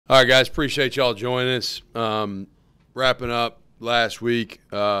All right, guys, appreciate y'all joining us. Wrapping up last week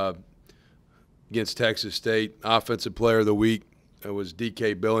against Texas State. Offensive Player of the Week was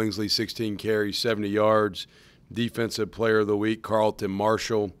DK Billingsley, 16 carries, 70 yards. Defensive Player of the Week, Carlton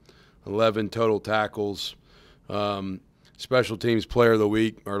Marshall, 11 total tackles. Special Teams Player of the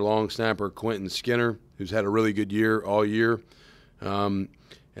Week, our long snapper, Quentin Skinner, who's had a really good year all year.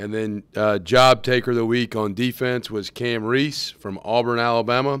 And then Job Taker of the Week on defense was Cam Reese from Auburn,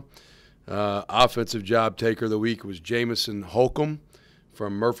 Alabama. Offensive Job Taker of the Week was Jamison Holcomb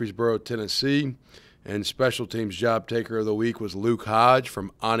from Murfreesboro, Tennessee. And Special Teams Job Taker of the Week was Luke Hodge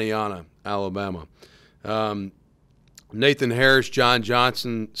from Aniana, Alabama. Nathan Harris, John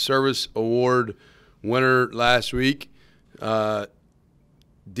Johnson Service Award winner last week. DK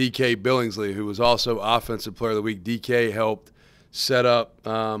Billingsley, who was also Offensive Player of the Week. DK helped set up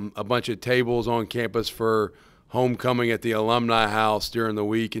a bunch of tables on campus for homecoming at the alumni house during the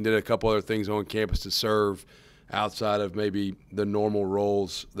week and did a couple other things on campus to serve outside of maybe the normal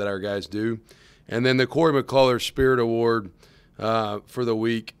roles that our guys do. And then the Corey McCullough Spirit Award for the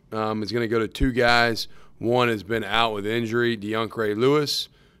week is going to go to two guys. One has been out with injury, DeAndre Lewis,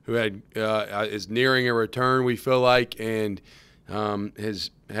 who is nearing a return, we feel like, and has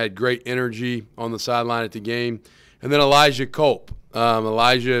had great energy on the sideline at the game. And then Elijah Culp.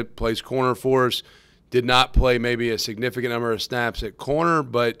 Elijah plays corner for us. Did not play maybe a significant number of snaps at corner,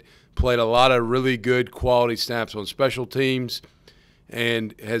 but played a lot of really good quality snaps on special teams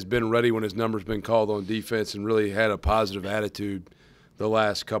and has been ready when his number's been called on defense and really had a positive attitude the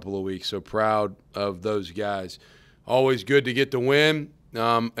last couple of weeks. So proud of those guys. Always good to get the win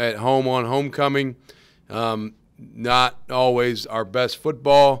at home on homecoming. Not always our best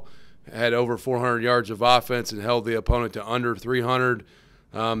football. Had over 400 yards of offense and held the opponent to under 300.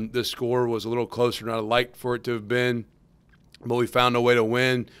 The score was a little closer than I'd like for it to have been, but we found a way to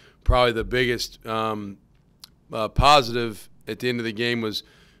win. Probably the biggest positive at the end of the game was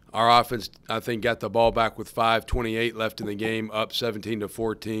our offense, I think, got the ball back with 5:28 left in the game, up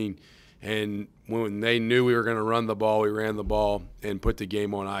 17-14. And when they knew we were going to run the ball, we ran the ball and put the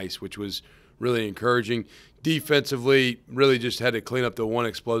game on ice, which was really encouraging. Defensively, really just had to clean up the one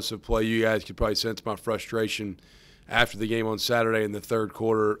explosive play. You guys could probably sense my frustration after the game on Saturday in the third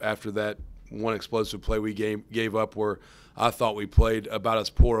quarter after that one explosive play we gave up, where I thought we played about as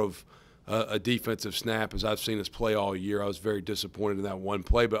poor of a defensive snap as I've seen us play all year. I was very disappointed in that one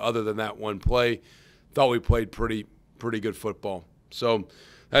play, but other than that one play, thought we played pretty good football. So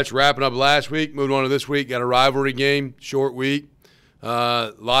that's wrapping up last week. Moving on to this week, got a rivalry game, short week.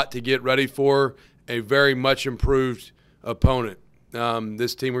 Lot to get ready for. A very much improved opponent.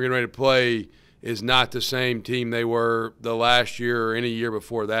 This team we're getting ready to play is not the same team they were the last year or any year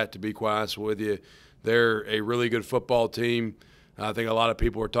before that, to be quite honest with you. They're a really good football team. I think a lot of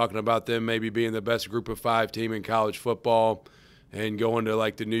people are talking about them maybe being the best group of five team in college football and going to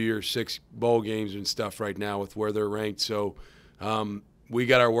like the New Year's Six bowl games and stuff right now with where they're ranked. So we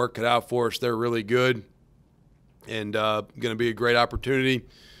got our work cut out for us. They're really good and going to be a great opportunity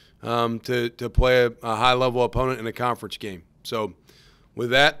to play a high-level opponent in a conference game. So with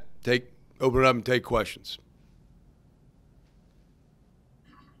that, open it up and take questions.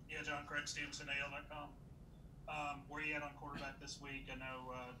 Yeah, John, Craig Stevenson, AL.com. Where are you at on quarterback this week? I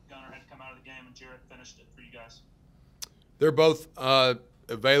know Gunnar had to come out of the game and Jarrett finished it for you guys. They're both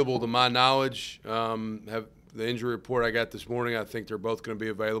available to my knowledge. Have the injury report I got this morning, I think they're both going to be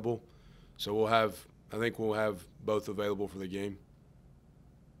available. So I think we'll have both available for the game.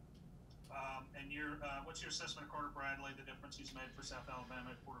 What's your assessment of Carter Bradley, the difference he's made for South Alabama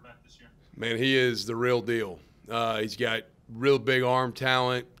at quarterback this year? Man, he is the real deal. He's got real big arm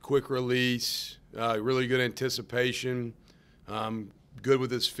talent, quick release, really good anticipation, good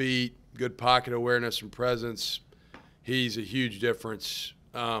with his feet, good pocket awareness and presence. He's a huge difference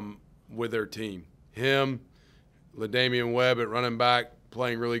with their team. Him, LaDamian Webb at running back,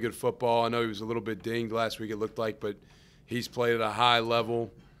 playing really good football. I know he was a little bit dinged last week, it looked like, but he's played at a high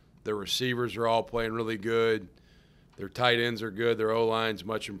level. Their receivers are all playing really good. Their tight ends are good. Their O-line's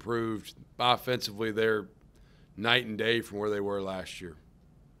much improved. Offensively, they're night and day from where they were last year.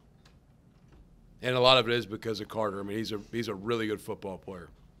 And a lot of it is because of Carter. I mean, he's a really good football player.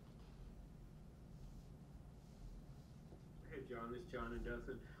 Hey, John, this is John and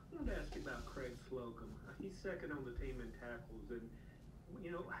Dustin. I wanted to ask you about Craig Slocum. He's second on the team in tackles. And,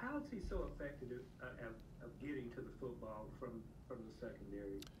 how is he so effective of getting to the football from the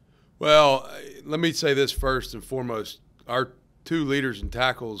secondary? Well, let me say this first and foremost. Our two leaders in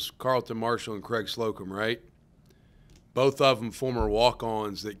tackles, Carlton Marshall and Craig Slocum, right? Both of them former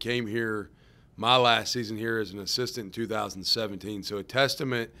walk-ons that came here my last season here as an assistant in 2017. So a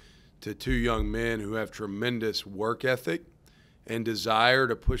testament to two young men who have tremendous work ethic and desire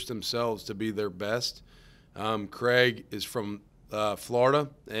to push themselves to be their best. Craig is from Florida,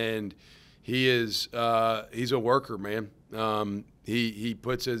 and he's a worker, man. He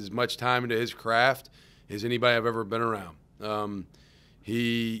puts as much time into his craft as anybody I've ever been around. A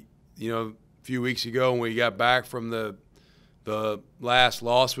few weeks ago when we got back from the last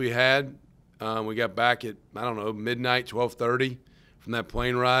loss we had, we got back at, midnight, 12:30 from that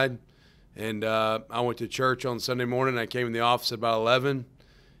plane ride. And I went to church on Sunday morning. I came in the office at about 11,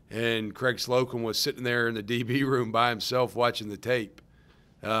 and Craig Slocum was sitting there in the DB room by himself watching the tape,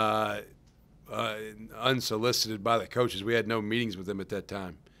 unsolicited by the coaches. We had no meetings with him at that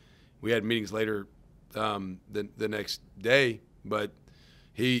time. We had meetings later the next day, but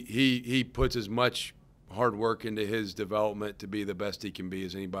he puts as much hard work into his development to be the best he can be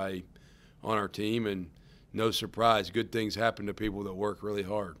as anybody on our team. And no surprise, good things happen to people that work really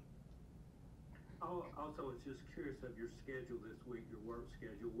hard. Also, I was just curious of your schedule this week, your work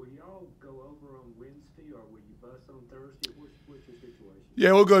schedule. Will y'all go over on Wednesday, or will you bus on Thursday? What's your situation?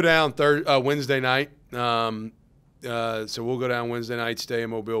 Yeah, we'll go down Wednesday night. So we'll go down Wednesday night, stay in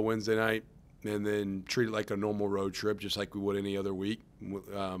Mobile Wednesday night, and then treat it like a normal road trip, just like we would any other week.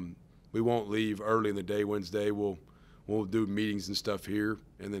 We won't leave early in the day Wednesday. We'll do meetings and stuff here,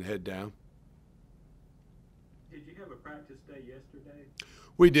 and then head down. Did you have a practice day yesterday?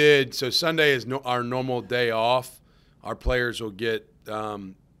 We did. So Sunday is our normal day off. Our players will get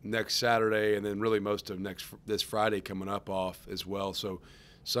next Saturday, and then really most of this Friday coming up off as well. So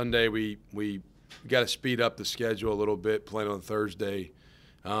Sunday we got to speed up the schedule a little bit, playing on Thursday,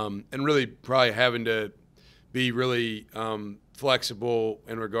 and really probably having to be really flexible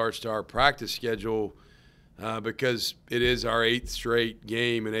in regards to our practice schedule because it is our 8th straight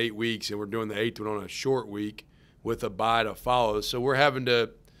game in 8 weeks, and we're doing the 8th one on a short week with a bye to follow. So we're having to,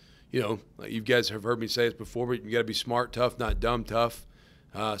 like you guys have heard me say this before, but you got to be smart, tough, not dumb, tough.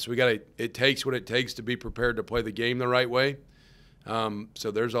 So it takes what it takes to be prepared to play the game the right way. So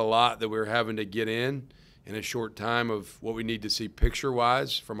there's a lot that we're having to get in a short time of what we need to see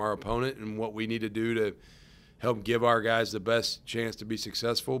picture-wise from our opponent and what we need to do to help give our guys the best chance to be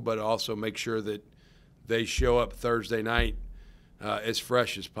successful, but also make sure that they show up Thursday night as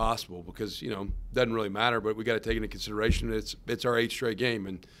fresh as possible because, it doesn't really matter, but we got to take into consideration it's our 8th straight game,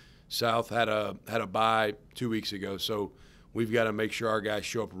 and South had a bye 2 weeks ago, so we've got to make sure our guys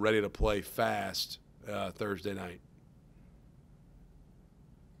show up ready to play fast Thursday night.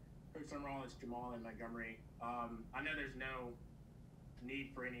 Coach Sumrall, it's Jamal in Montgomery. I know there's no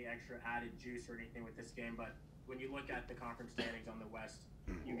need for any extra added juice or anything with this game, but when you look at the conference standings on the West,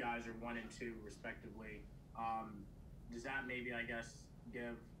 you guys are 1 and 2 respectively. Does that maybe,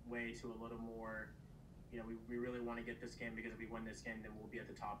 give way to a little more, we really want to get this game because if we win this game, then we'll be at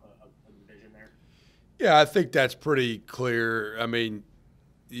the top of the division there? Yeah, I think that's pretty clear. I mean,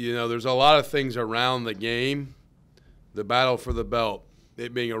 there's a lot of things around the game, the battle for the belt,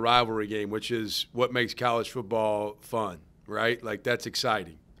 it being a rivalry game, which is what makes college football fun, right? Like, that's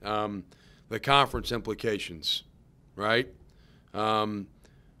exciting. The conference implications, right?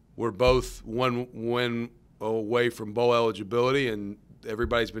 We're both one win away from bowl eligibility, and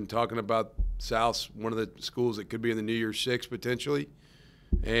everybody's been talking about South's one of the schools that could be in the New Year's Six potentially.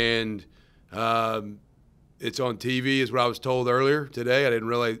 And it's on TV is what I was told earlier today. I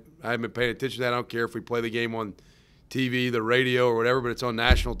haven't been paying attention to that. I don't care if we play the game on TV, the radio, or whatever, but it's on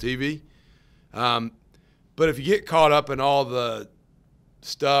national TV. But if you get caught up in all the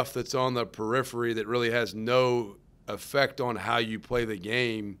stuff that's on the periphery that really has no effect on how you play the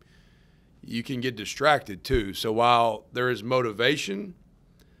game, you can get distracted too. So while there is motivation,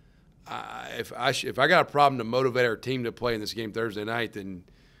 if I got a problem to motivate our team to play in this game Thursday night, then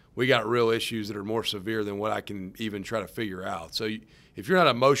we got real issues that are more severe than what I can even try to figure out. So if you're not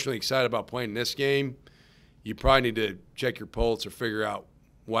emotionally excited about playing this game, you probably need to check your pulse or figure out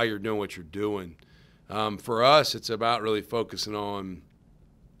why you're doing what you're doing. For us, it's about really focusing on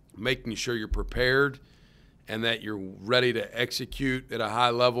making sure you're prepared and that you're ready to execute at a high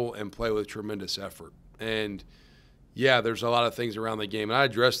level and play with tremendous effort. And, yeah, there's a lot of things around the game. And I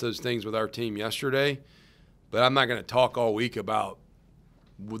addressed those things with our team yesterday, but I'm not going to talk all week about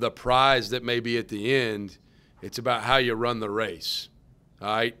the prize that may be at the end. It's about how you run the race, all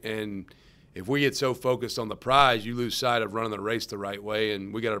right? And if we get so focused on the prize, you lose sight of running the race the right way,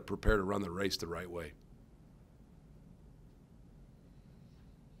 and we got to prepare to run the race the right way.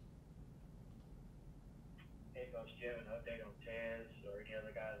 Hey, Coach, do you have an update on Tez or any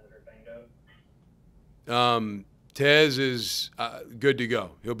other guys that are banged up? Tez is good to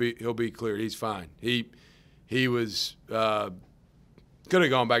go. He'll be cleared. He's fine. He was could have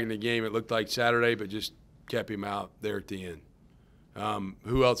gone back in the game. It looked like Saturday, but just kept him out there at the end.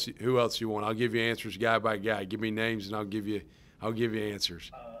 Who else you want? I'll give you answers guy by guy. Give me names and I'll give you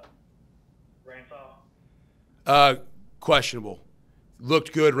answers. Ransaw. Questionable.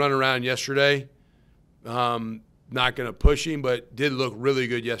 Looked good running around yesterday. Not going to push him, but did look really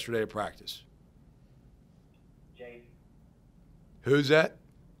good yesterday at practice. Jade. Who's that?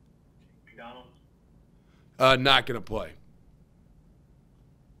 McDonald. Not going to play.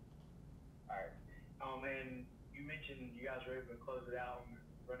 All right. And you mentioned you guys were able to close it out in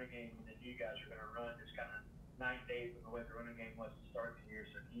the running game, and then you guys were going to run just kind of 9 days from the way the running game was to start the year.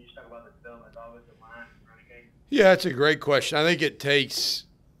 So can you just talk about the development of the line and the running game? Yeah, that's a great question. I think it takes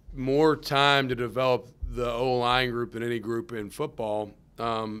more time to develop the O-line group than any group in football.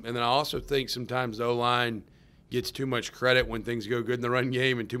 And then I also think sometimes the O-line gets too much credit when things go good in the run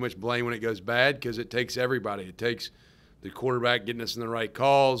game and too much blame when it goes bad, because it takes everybody. It takes the quarterback getting us in the right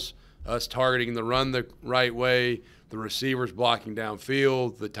calls, us targeting the run the right way, the receivers blocking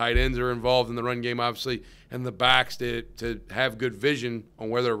downfield, the tight ends are involved in the run game, obviously, and the backs to have good vision on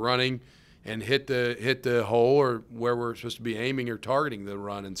where they're running and hit the hole or where we're supposed to be aiming or targeting the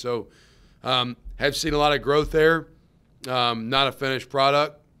run. And so have seen a lot of growth there. Not a finished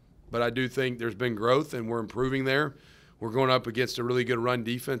product, but I do think there's been growth and we're improving there. We're going up against a really good run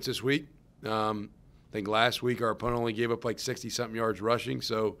defense this week. I think last week our opponent only gave up like 60-something yards rushing.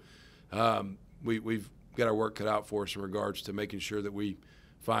 So we've got our work cut out for us in regards to making sure that we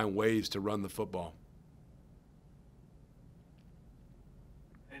find ways to run the football.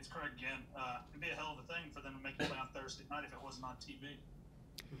 It's Craig again. It'd be a hell of a thing for them to make it play on Thursday night if it wasn't on TV.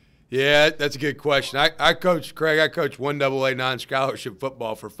 Yeah, that's a good question. I coached 1AA non-scholarship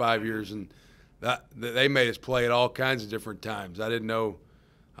football for 5 years, and they made us play at all kinds of different times. I didn't know.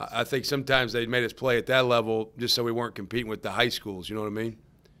 I think sometimes they made us play at that level just so we weren't competing with the high schools. You know what I mean?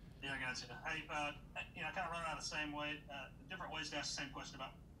 Yeah, I got you. Hey, kind of running out the same way, different ways to ask the same question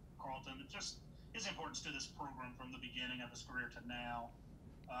about Carlton. Just his importance to this program from the beginning of his career to now.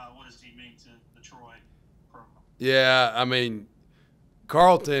 What does he mean to the Troy program? Yeah, I mean,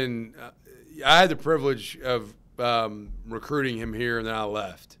 Carlton, I had the privilege of recruiting him here, and then I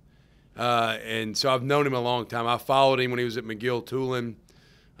left. And so I've known him a long time. I followed him when he was at McGill-Tulane.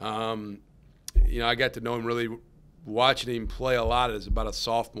 I got to know him really watching him play a lot as about a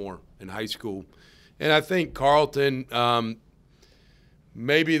sophomore in high school. And I think Carlton,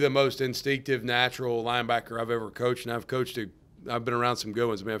 maybe the most instinctive, natural linebacker I've ever coached, and I've been around some good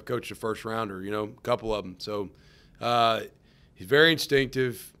ones. I mean, I've coached a first rounder, a couple of them. So he's very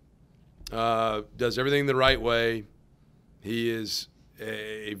instinctive, does everything the right way. He is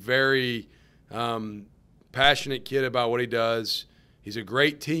a very passionate kid about what he does. He's a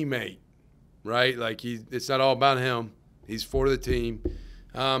great teammate, right? Like it's not all about him. He's for the team.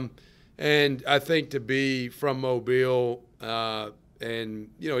 And I think to be from Mobile and,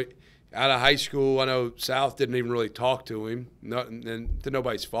 out of high school, I know South didn't even really talk to him, and to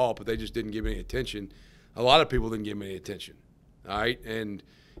nobody's fault, but they just didn't give any attention. A lot of people didn't give him any attention, all right? And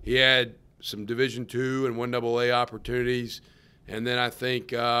he had some Division II and 1AA opportunities. And then I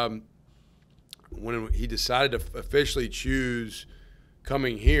think when he decided to officially choose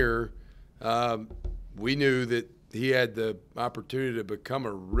coming here, we knew that he had the opportunity to become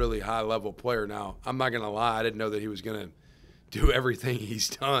a really high-level player. Now, I'm not going to lie, I didn't know that he was going to do everything he's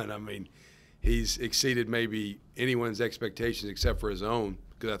done. I mean, he's exceeded maybe anyone's expectations except for his own,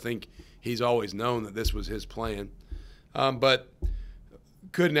 because I think he's always known that this was his plan. But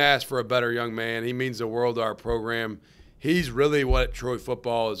couldn't ask for a better young man. He means the world to our program. He's really what Troy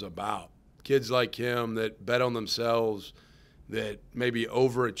football is about. Kids like him that bet on themselves, that maybe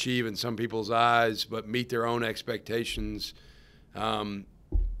overachieve in some people's eyes but meet their own expectations. Cannot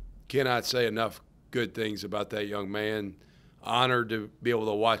say enough good things about that young man. Honored to be able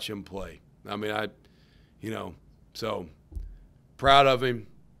to watch him play. I mean, so proud of him.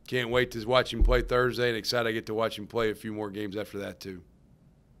 Can't wait to watch him play Thursday, and excited I get to watch him play a few more games after that too.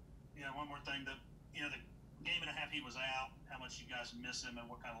 Yeah, one more thing. The game and a half he was out, how much you guys miss him and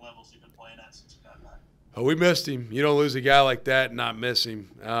what kind of levels he's been playing at since he got back. Oh, we missed him. You don't lose a guy like that and not miss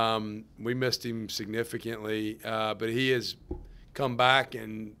him. We missed him significantly, but he has come back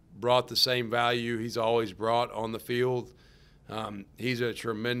and brought the same value he's always brought on the field. He's a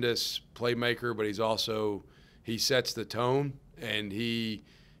tremendous playmaker, but he sets the tone, and he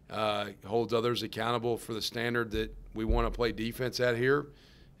holds others accountable for the standard that we want to play defense at here.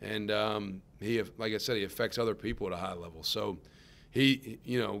 And like I said, he affects other people at a high level. So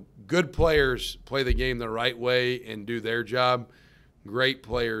good players play the game the right way and do their job. Great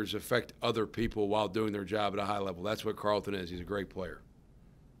players affect other people while doing their job at a high level. That's what Carlton is. He's a great player.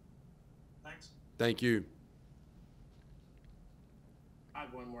 Thanks. Thank you. I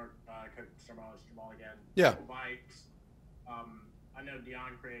have one more, Coach Sumrall. It's Jamal again. Yeah. Bikes. I know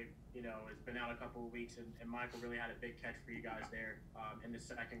DeAndre, has been out a couple of weeks, and Michael really had a big catch for you guys there in the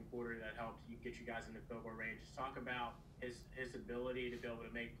second quarter that helped get you guys in the field goal range. Just talk about his ability to be able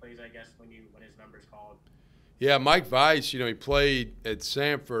to make plays, I guess, when his number's called. Yeah, Mike Weiss, he played at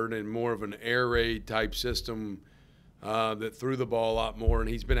Samford in more of an air raid type system that threw the ball a lot more, and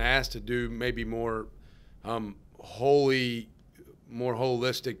he's been asked to do maybe more holistic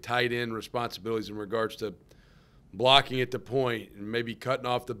tight end responsibilities in regards to blocking at the point and maybe cutting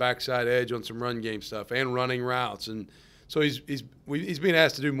off the backside edge on some run game stuff and running routes. And so he's being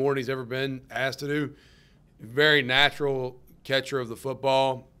asked to do more than he's ever been asked to do. Very natural catcher of the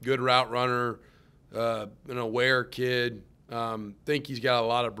football, good route runner, an aware kid. Think he's got a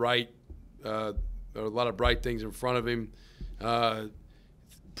lot of bright things in front of him.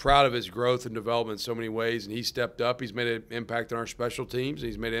 Proud of his growth and development in so many ways, and he stepped up. He's made an impact on our special teams, and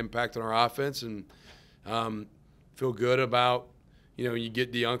he's made an impact on our offense, and feel good about, you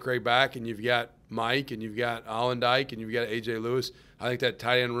get DeAndre back, and you've got Mike, and you've got Allendike, and you've got A.J. Lewis. I think that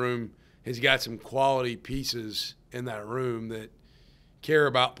tight end room has got some quality pieces in that room that care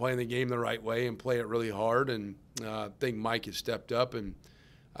about playing the game the right way and play it really hard, and I think Mike has stepped up, and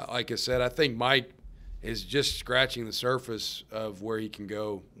like I said, I think Mike is just scratching the surface of where he can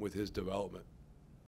go with his development.